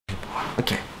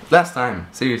Last time,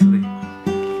 seriously.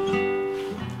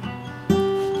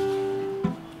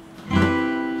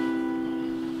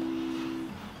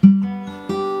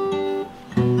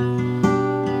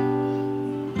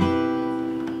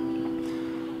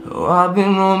 Oh, I've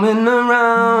been roaming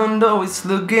around, always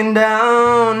looking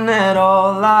down at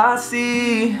all I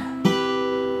see.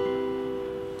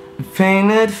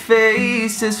 Painted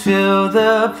faces fill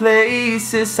the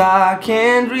places I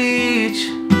can't reach.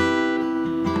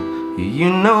 You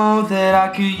know that I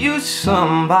could use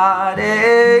somebody.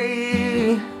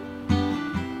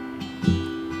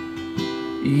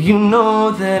 You know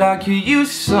that I could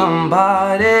use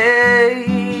somebody.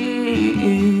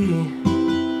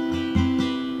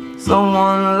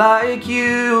 Someone like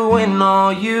you, and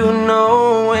all you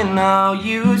know and how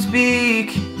you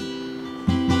speak.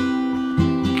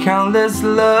 Countless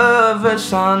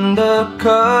lovers on the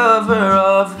cover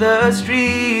of the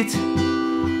street.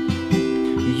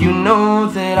 You know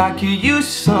that I could use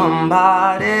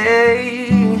somebody.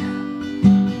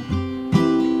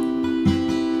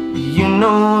 You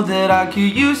know that I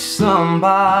could use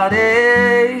somebody.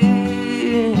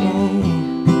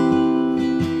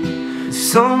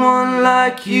 Someone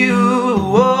like you,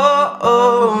 oh,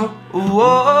 oh,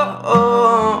 oh,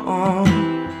 oh.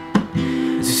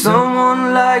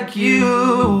 Someone like you,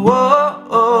 oh,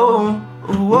 oh,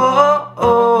 oh,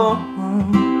 oh.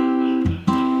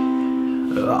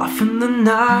 Off in the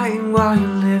night while you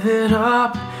live it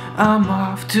up, I'm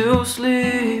off to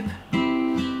sleep.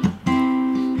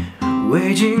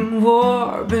 Waging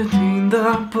war between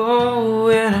the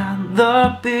poet and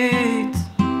the beat.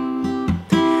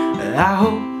 I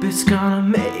hope it's gonna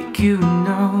make you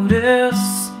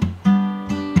notice.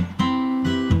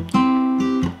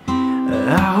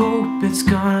 I hope it's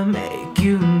gonna make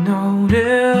you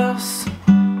notice.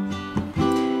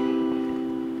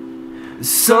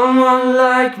 Someone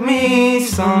like me,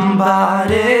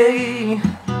 somebody.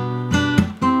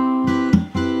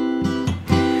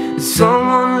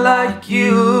 Someone like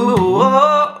you,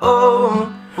 oh,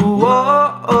 oh,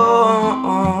 oh, oh,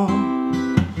 oh.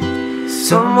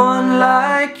 Someone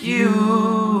like you.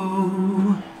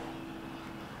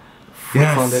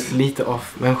 Fortfarande lite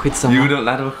off, men skitsamma. Jo, det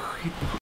var skit.